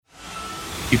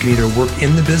You can either work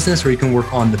in the business or you can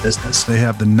work on the business. They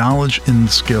have the knowledge and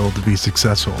the skill to be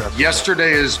successful.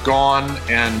 Yesterday is gone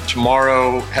and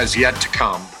tomorrow has yet to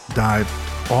come. Dive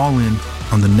all in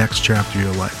on the next chapter of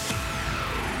your life.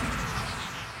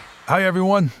 Hi,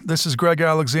 everyone. This is Greg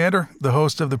Alexander, the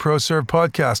host of the ProServe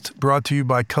podcast, brought to you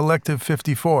by Collective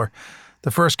 54,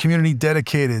 the first community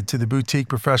dedicated to the boutique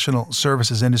professional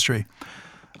services industry.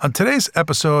 On today's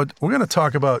episode, we're going to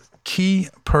talk about key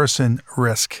person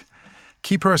risk.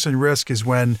 Key person risk is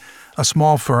when a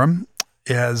small firm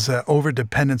has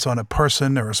over-dependence on a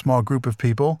person or a small group of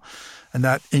people, and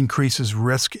that increases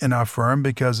risk in our firm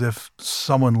because if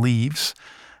someone leaves,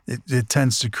 it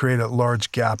tends to create a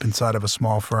large gap inside of a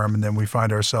small firm, and then we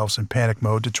find ourselves in panic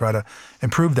mode to try to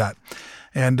improve that.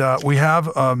 And we have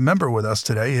a member with us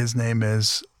today. His name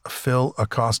is Phil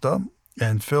Acosta,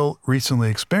 and Phil recently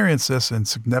experienced this and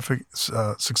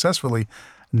successfully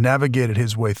navigated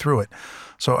his way through it.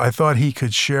 So I thought he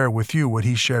could share with you what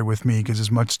he shared with me because there's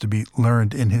much to be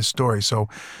learned in his story. So,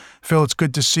 Phil, it's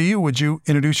good to see you. Would you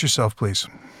introduce yourself, please?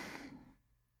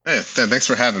 Hey, thanks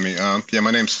for having me.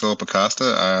 My name's Philip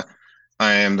Acosta.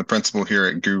 I am the principal here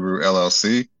at Guru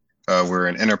LLC. We're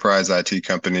an enterprise IT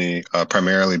company,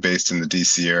 primarily based in the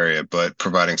DC area, but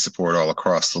providing support all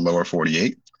across the lower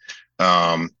 48.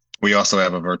 We also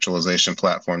have a virtualization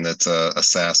platform that's a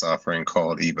SaaS offering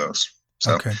called Evos.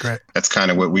 So okay, great. That's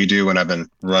kind of what we do, and I've been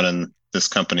running this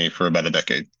company for about a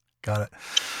decade. Got it.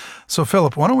 So,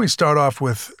 Philip, why don't we start off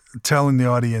with telling the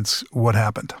audience what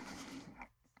happened?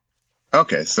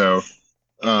 Okay, so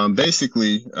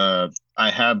basically, I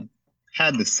have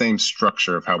had the same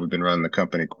structure of how we've been running the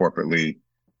company corporately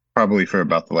probably for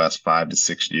about the last 5 to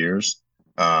 6 years.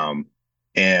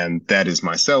 And that is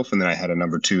myself, and then I had a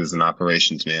number two as an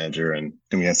operations manager, and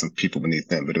then we had some people beneath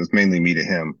them, but it was mainly me to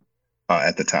him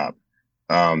at the top.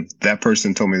 That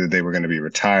person told me that they were going to be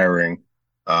retiring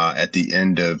at the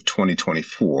end of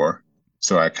 2024.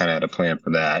 So I kind of had a plan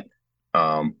for that.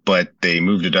 But they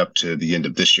moved it up to the end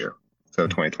of this year, so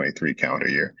 2023 calendar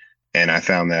year. And I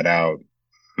found that out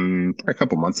a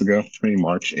couple months ago, maybe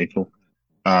March, April.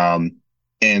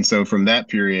 And so from that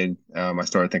period, I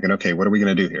started thinking, okay, what are we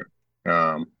going to do here?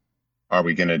 Are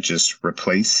we going to just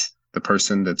replace the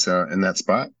person that's in that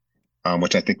spot?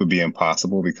 Which I think would be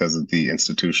impossible because of the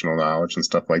institutional knowledge and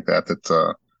stuff like that that's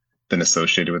been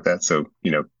associated with that. So,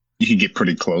 you can get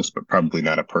pretty close, but probably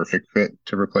not a perfect fit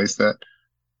to replace that,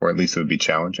 or at least it would be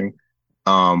challenging.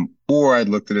 Or I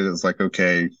looked at it as like,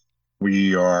 okay,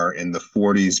 we are in the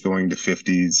 40s going to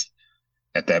 50s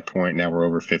at that point. Now we're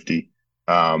over 50.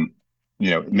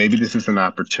 Maybe this is an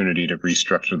opportunity to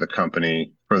restructure the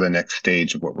company for the next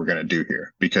stage of what we're going to do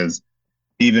here. Because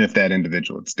even if that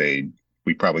individual had stayed,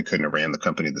 we probably couldn't have ran the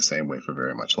company the same way for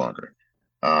very much longer.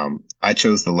 I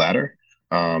chose the latter.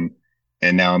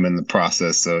 And now I'm in the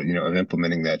process of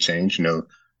implementing that change.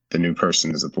 The new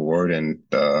person is aboard, and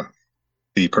the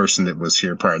person that was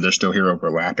here prior, they're still here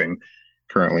overlapping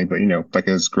currently. But, like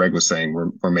as Greg was saying,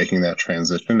 we're making that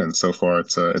transition, and so far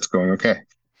it's going okay.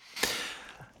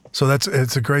 So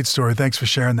it's a great story. Thanks for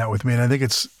sharing that with me. And I think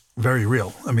it's very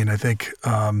real. I mean, I think,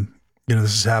 this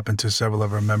has happened to several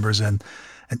of our members, and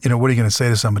what are you going to say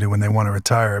to somebody when they want to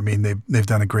retire? I mean, they've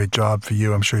done a great job for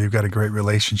you. I'm sure you've got a great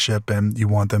relationship, and you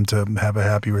want them to have a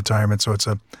happy retirement. So it's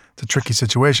a tricky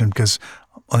situation because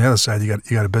on the other side, you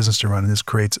got a business to run, and this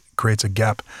creates a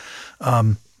gap.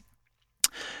 Tell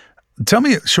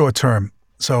me short term.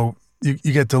 So you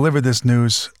get delivered this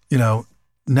news.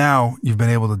 Now you've been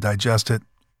able to digest it,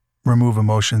 remove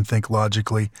emotion, think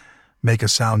logically, make a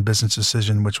sound business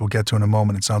decision, which we'll get to in a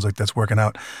moment. It sounds like that's working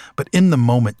out. But in the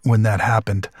moment when that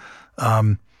happened,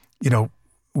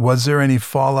 was there any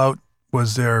fallout?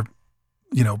 Was there,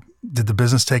 did the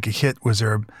business take a hit? Was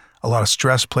there a lot of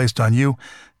stress placed on you?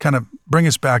 Kind of bring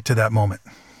us back to that moment.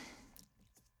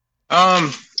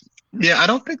 I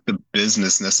don't think the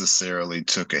business necessarily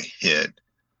took a hit.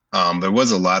 There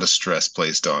was a lot of stress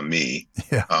placed on me.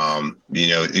 Yeah.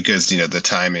 Because, the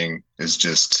timing is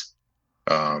just,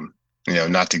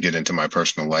 not to get into my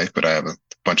personal life, but I have a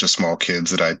bunch of small kids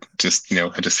that I just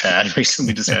had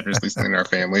recently in our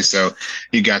family. So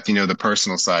you got, the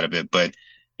personal side of it, but,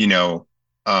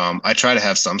 I try to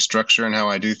have some structure in how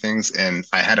I do things. And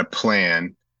I had a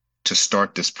plan to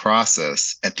start this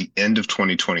process at the end of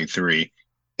 2023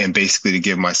 and basically to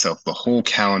give myself the whole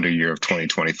calendar year of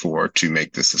 2024 to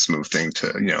make this a smooth thing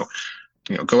to,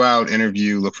 go out,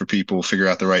 interview, look for people, figure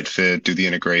out the right fit, do the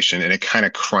integration. And it kind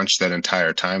of crunched that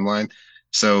entire timeline.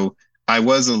 So I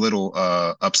was a little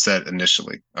upset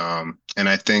initially. And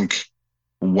I think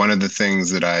one of the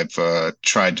things that I've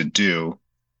tried to do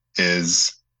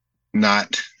is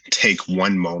not take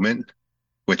one moment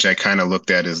which I kind of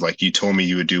looked at as like, you told me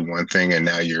you would do one thing and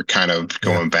now you're kind of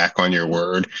going back on your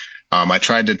word. I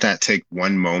tried to not take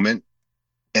one moment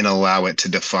and allow it to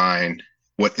define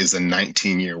what is a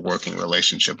 19-year working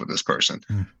relationship with this person,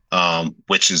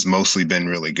 which has mostly been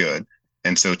really good.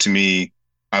 And so to me,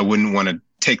 I wouldn't want to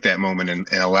take that moment and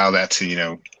allow that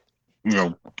to,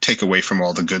 take away from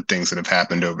all the good things that have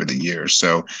happened over the years.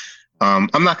 So I'm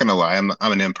not going to lie, I'm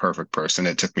an imperfect person.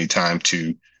 It took me time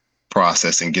to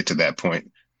process and get to that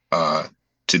point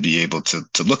to be able to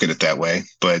look at it that way.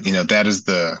 But, that is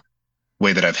the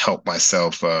way that I've helped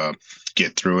myself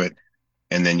get through it.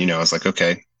 And then, I was like,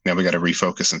 okay, now we got to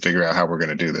refocus and figure out how we're going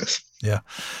to do this. Yeah.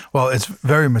 Well, it's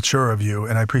very mature of you,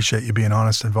 and I appreciate you being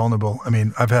honest and vulnerable. I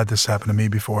mean, I've had this happen to me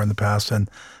before in the past, and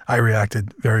I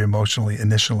reacted very emotionally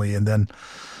initially. And then,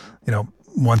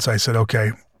 once I said,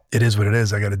 okay, it is what it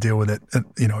is, I got to deal with it. And,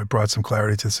 it brought some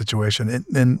clarity to the situation.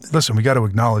 And listen, we got to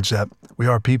acknowledge that we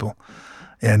are people,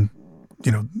 and,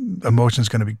 emotion is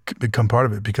going to become part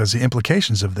of it, because the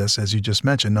implications of this, as you just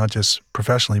mentioned, not just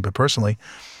professionally, but personally,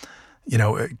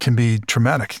 it can be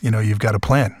traumatic. You've got a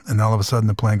plan, and all of a sudden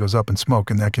the plan goes up in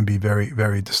smoke, and that can be very,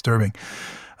 very disturbing.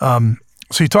 So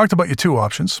you talked about your two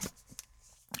options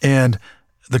and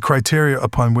the criteria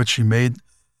upon which you made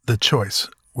the choice,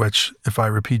 which, if I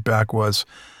repeat back, was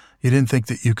you didn't think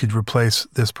that you could replace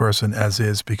this person as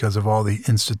is because of all the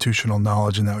institutional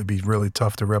knowledge, and that would be really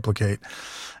tough to replicate.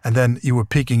 And then you were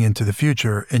peeking into the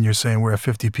future, and you're saying we're at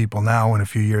 50 people now, in a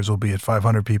few years we'll be at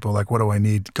 500 people. Like, what do I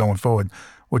need going forward?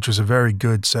 Which was a very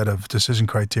good set of decision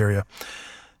criteria.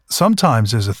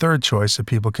 Sometimes there's a third choice that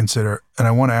people consider, and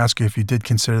I want to ask you if you did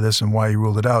consider this and why you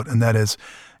ruled it out, and that is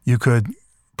you could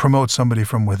promote somebody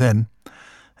from within.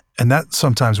 And that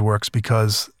sometimes works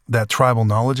because that tribal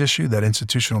knowledge issue, that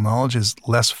institutional knowledge, is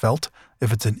less felt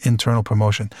if it's an internal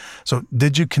promotion. So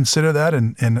did you consider that,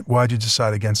 and why did you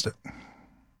decide against it?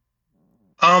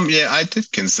 Yeah, I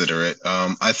did consider it.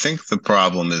 I think the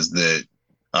problem is that,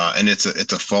 and it's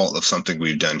a fault of something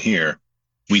we've done here,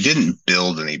 we didn't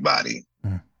build anybody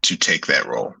to take that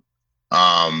role.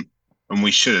 And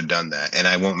we should have done that. And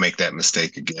I won't make that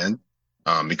mistake again,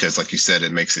 because like you said,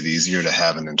 it makes it easier to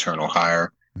have an internal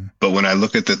hire. But when I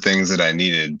look at the things that I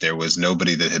needed, there was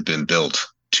nobody that had been built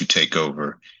to take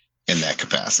over in that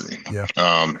capacity.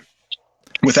 Yeah.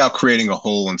 Without creating a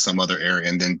hole in some other area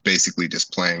and then basically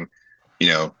just playing,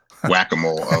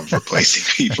 whack-a-mole of replacing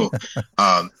people.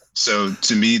 So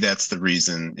to me, that's the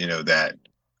reason, that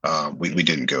we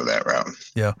didn't go that route.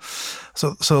 Yeah.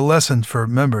 So the lesson for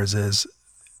members is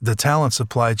the talent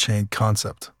supply chain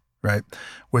concept, right?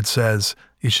 Which says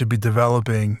you should be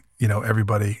developing,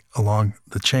 everybody along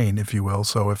the chain, if you will.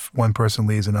 So if one person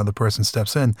leaves, another person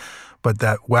steps in, but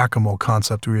that whack-a-mole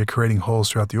concept where you're creating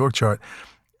holes throughout the org chart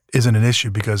isn't an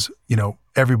issue because,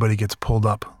 everybody gets pulled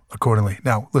up accordingly.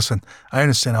 Now, listen, I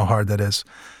understand how hard that is.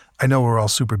 I know we're all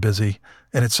super busy,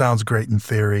 and it sounds great in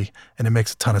theory, and it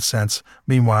makes a ton of sense.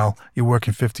 Meanwhile, you're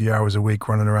working 50 hours a week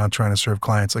running around trying to serve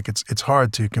clients. Like it's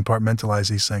hard to compartmentalize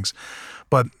these things.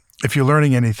 But if you're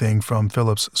learning anything from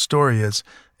Philip's story, is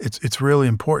it's really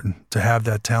important to have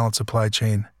that talent supply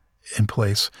chain in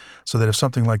place so that if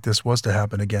something like this was to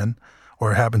happen again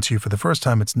or happen to you for the first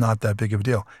time, it's not that big of a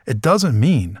deal. It doesn't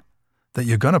mean that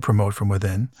you're going to promote from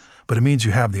within, but it means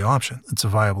you have the option. It's a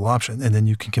viable option. And then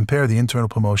you can compare the internal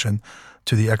promotion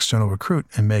to the external recruit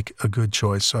and make a good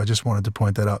choice. So I just wanted to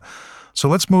point that out. So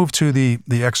let's move to the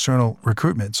external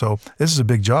recruitment. So this is a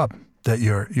big job that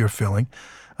you're filling.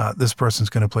 This person's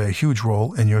going to play a huge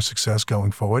role in your success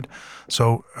going forward.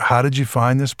 So how did you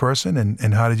find this person,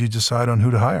 and how did you decide on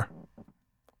who to hire?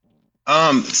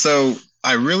 So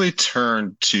I really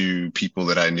turned to people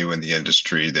that I knew in the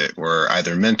industry that were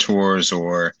either mentors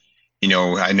or,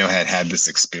 I know had this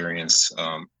experience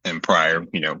in prior,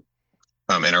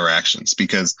 interactions,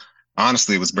 because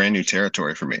honestly, it was brand new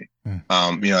territory for me.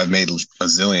 I've made a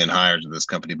zillion hires in this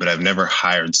company, but I've never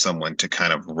hired someone to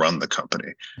kind of run the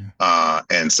company.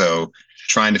 And so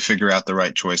trying to figure out the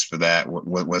right choice for that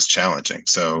was challenging.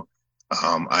 So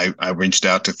I reached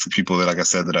out to people that, like I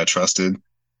said, that I trusted.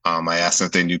 I asked them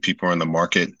if they knew people in the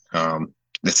market.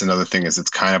 That's another thing, is it's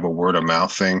kind of a word of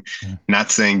mouth thing.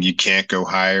 Not saying you can't go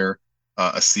hire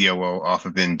a COO off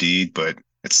of Indeed, but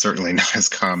it's certainly not as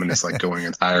common as like going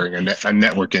and hiring a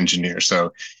network engineer.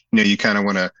 So, you kind of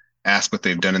want to ask what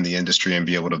they've done in the industry and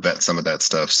be able to vet some of that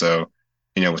stuff. So,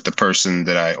 with the person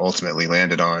that I ultimately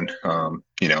landed on,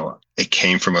 it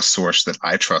came from a source that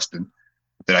I trusted,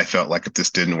 that I felt like if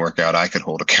this didn't work out, I could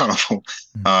hold accountable.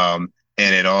 And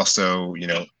it also,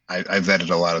 I vetted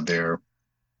a lot of their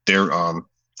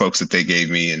folks that they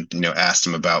gave me and, asked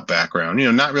them about background,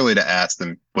 not really to ask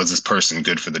them, was this person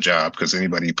good for the job? Because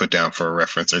anybody you put down for a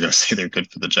reference, they're going to say they're good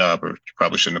for the job, or you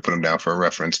probably shouldn't have put them down for a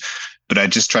reference. But I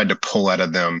just tried to pull out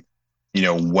of them,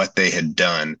 what they had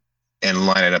done and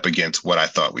line it up against what I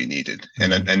thought we needed.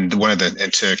 And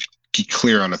to be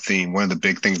clear on a theme, one of the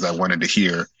big things I wanted to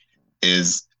hear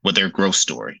is what their growth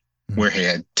story, where he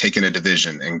had taken a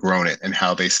division and grown it and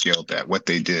how they scaled that, what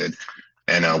they did,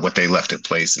 and what they left in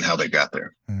place and how they got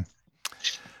there.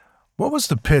 What was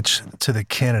the pitch to the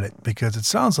candidate? Because it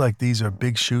sounds like these are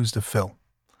big shoes to fill.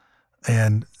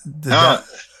 And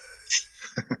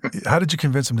how did you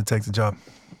convince him to take the job?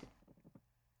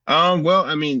 Well,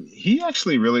 he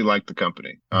actually really liked the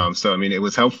company. So, it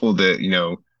was helpful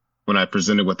that, when I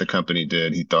presented what the company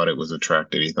did, he thought it was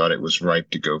attractive. He thought it was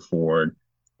ripe to go forward.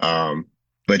 But,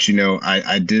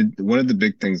 I did, one of the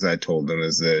big things I told them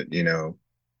is that,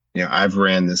 I've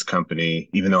ran this company,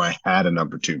 even though I had a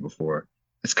number two before.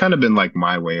 It's kind of been like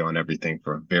my way on everything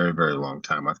for a very, very long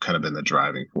time. I've kind of been the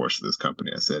driving force of this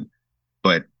company. I said,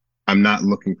 but I'm not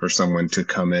looking for someone to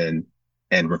come in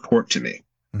and report to me.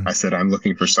 I said, I'm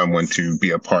looking for someone to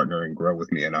be a partner and grow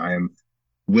with me. And I am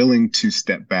willing to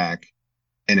step back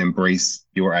and embrace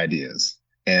your ideas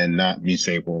and not me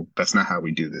say, well, that's not how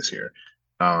we do this here.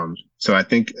 So I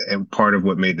think part of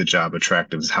what made the job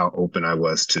attractive is how open I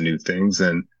was to new things.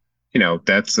 And,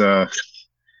 that's,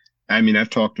 I've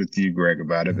talked with you, Greg,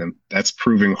 about it, and that's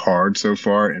proving hard so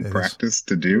far in practice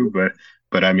to do.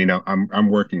 But I'm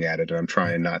working at it, and I'm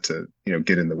trying not to,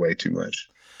 get in the way too much.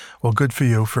 Well, good for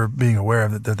you for being aware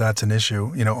of that that's an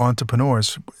issue.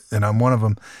 Entrepreneurs, and I'm one of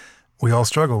them, we all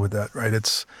struggle with that, right?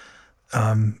 It's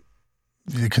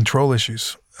the control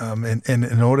issues. And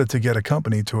in order to get a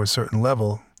company to a certain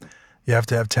level, you have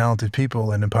to have talented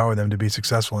people and empower them to be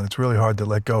successful. And it's really hard to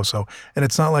let go. So, and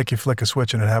it's not like you flick a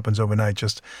switch and it happens overnight.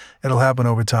 Just it'll happen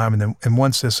over time. And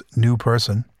once this new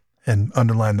person, and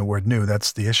underline the word new,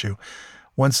 that's the issue.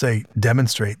 Once they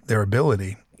demonstrate their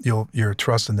ability, your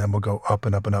trust in them will go up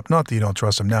and up and up. Not that you don't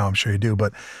trust them now, I'm sure you do,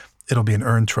 but it'll be an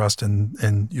earned trust,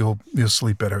 and you'll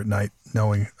sleep better at night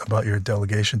knowing about your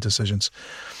delegation decisions.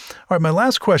 All right, my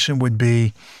last question would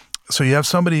be, so you have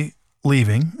somebody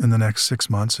leaving in the next 6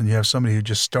 months, and you have somebody who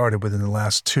just started within the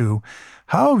last 2.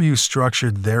 How have you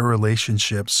structured their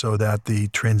relationship so that the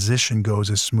transition goes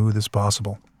as smooth as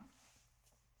possible?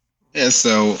 Yeah,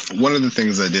 so one of the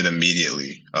things I did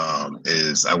immediately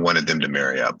is I wanted them to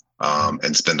marry up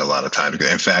and spend a lot of time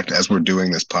together. In fact, as we're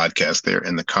doing this podcast, they're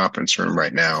in the conference room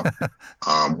right now,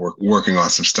 we're working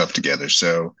on some stuff together.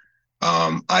 So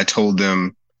I told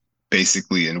them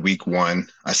basically in week 1,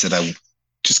 I said I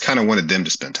just kind of wanted them to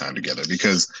spend time together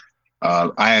because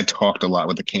I had talked a lot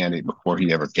with the candidate before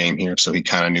he ever came here. So he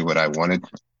kind of knew what I wanted.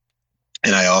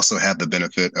 And I also have the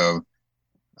benefit of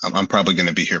I'm probably going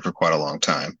to be here for quite a long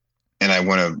time. And I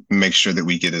want to make sure that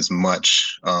we get as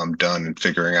much done in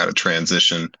figuring out a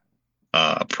transition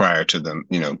prior to them,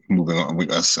 moving on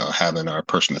with us having our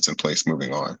person that's in place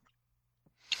moving on.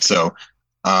 So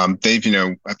they've,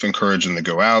 I've encouraged them to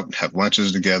go out, have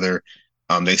lunches together.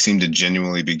 They seem to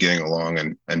genuinely be getting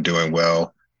along and doing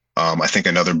well. I think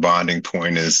another bonding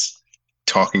point is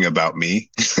talking about me,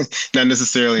 not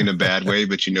necessarily in a bad way,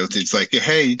 but, it's like,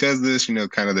 hey, he does this,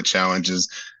 kind of the challenges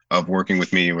of working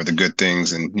with me or the good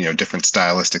things and, different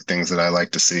stylistic things that I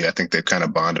like to see. I think they've kind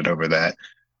of bonded over that.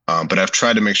 But I've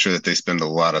tried to make sure that they spend a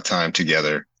lot of time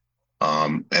together.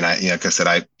 And like I said,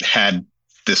 I had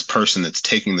this person that's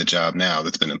taking the job now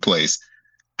that's been in place.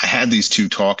 I had these two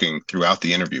talking throughout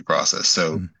the interview process.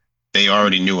 So they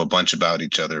already knew a bunch about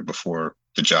each other before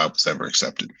the job was ever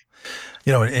accepted.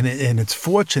 And it's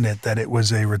fortunate that it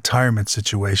was a retirement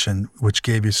situation, which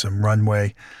gave you some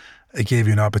runway. It gave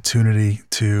you an opportunity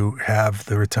to have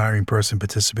the retiring person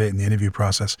participate in the interview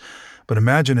process. But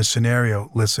imagine a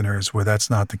scenario, listeners, where that's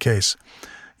not the case.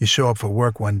 You show up for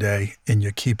work one day and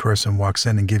your key person walks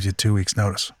in and gives you 2 weeks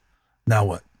notice. Now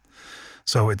what?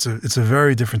 So it's a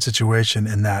very different situation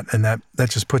in that, and that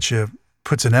just puts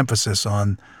an emphasis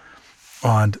on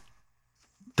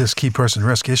this key person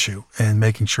risk issue and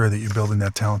making sure that you're building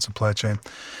that talent supply chain.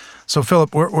 So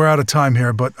Philip, we're out of time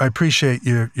here, but I appreciate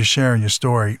you sharing your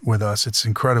story with us. It's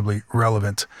incredibly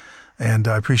relevant, and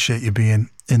I appreciate you being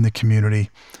in the community.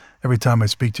 Every time I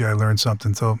speak to you, I learn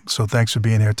something. So thanks for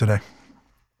being here today.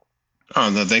 Oh,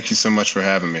 no, thank you so much for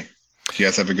having me. You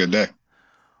guys have a good day.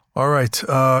 All right.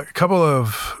 A couple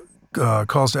of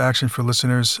calls to action for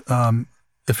listeners.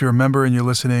 If you're a member and you're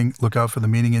listening, look out for the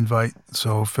meeting invite.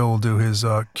 So Phil will do his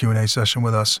Q&A session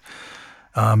with us.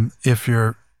 If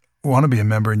you want to be a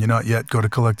member and you're not yet, go to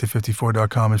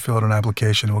collective54.com and fill out an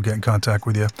application. We'll get in contact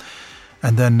with you.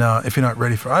 And then if you're not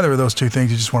ready for either of those two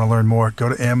things, you just want to learn more, go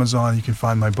to Amazon. You can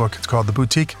find my book. It's called The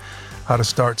Boutique, How to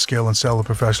Start, Scale, and Sell a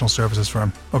Professional Services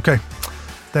Firm. Okay.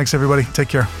 Thanks, everybody. Take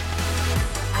care.